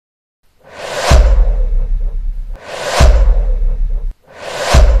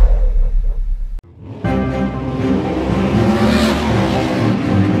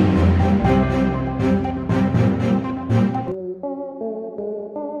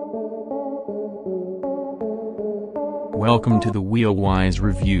Welcome to the Wheelwise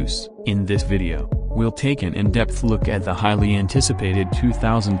Reviews. In this video, we'll take an in-depth look at the highly anticipated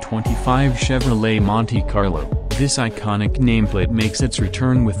 2025 Chevrolet Monte Carlo. This iconic nameplate makes its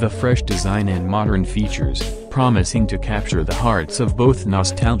return with a fresh design and modern features, promising to capture the hearts of both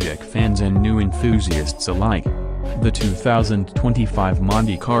nostalgic fans and new enthusiasts alike. The 2025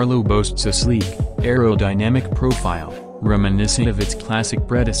 Monte Carlo boasts a sleek, aerodynamic profile, reminiscent of its classic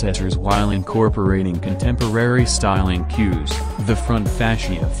predecessors while incorporating contemporary styling cues. The front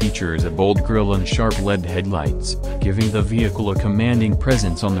fascia features a bold grille and sharp LED headlights, giving the vehicle a commanding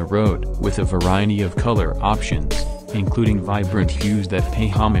presence on the road. With a variety of color options, including vibrant hues that pay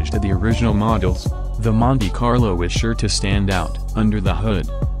homage to the original models, the Monte Carlo is sure to stand out. Under the hood,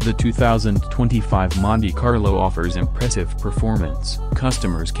 the 2025 Monte Carlo offers impressive performance.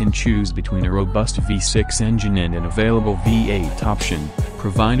 Customers can choose between a robust V6 engine and an available V8 option,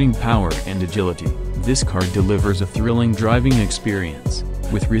 providing power and agility. This car delivers a thrilling driving experience,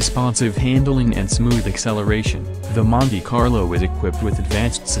 with responsive handling and smooth acceleration. The Monte Carlo is equipped with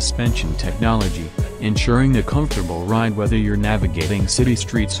advanced suspension technology, ensuring a comfortable ride whether you're navigating city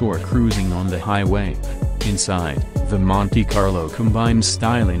streets or cruising on the highway. Inside, the Monte Carlo combines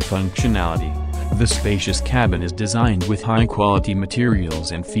style and functionality. The spacious cabin is designed with high-quality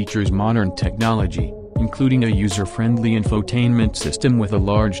materials and features modern technology, including a user-friendly infotainment system with a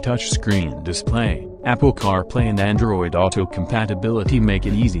large touchscreen display. Apple CarPlay and Android Auto compatibility make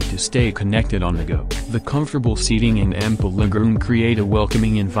it easy to stay connected on the go. The comfortable seating and ample legroom create a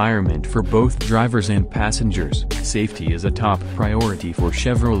welcoming environment for both drivers and passengers. Safety is a top priority for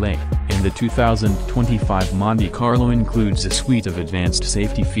Chevrolet, and the 2025 Monte Carlo includes a suite of advanced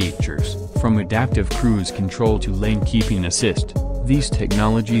safety features, from adaptive cruise control to lane keeping assist. These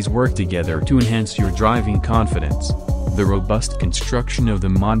technologies work together to enhance your driving confidence. The robust construction of the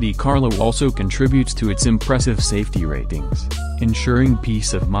Monte Carlo also contributes to its impressive safety ratings, ensuring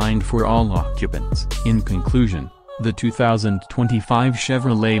peace of mind for all occupants. In conclusion, the 2025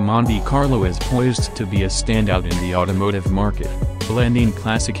 Chevrolet Monte Carlo is poised to be a standout in the automotive market, blending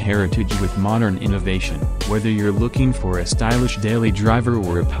classic heritage with modern innovation. Whether you're looking for a stylish daily driver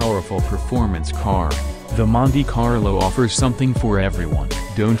or a powerful performance car, the Monte Carlo offers something for everyone.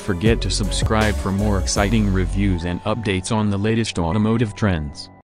 Don't forget to subscribe for more exciting reviews and updates on the latest automotive trends.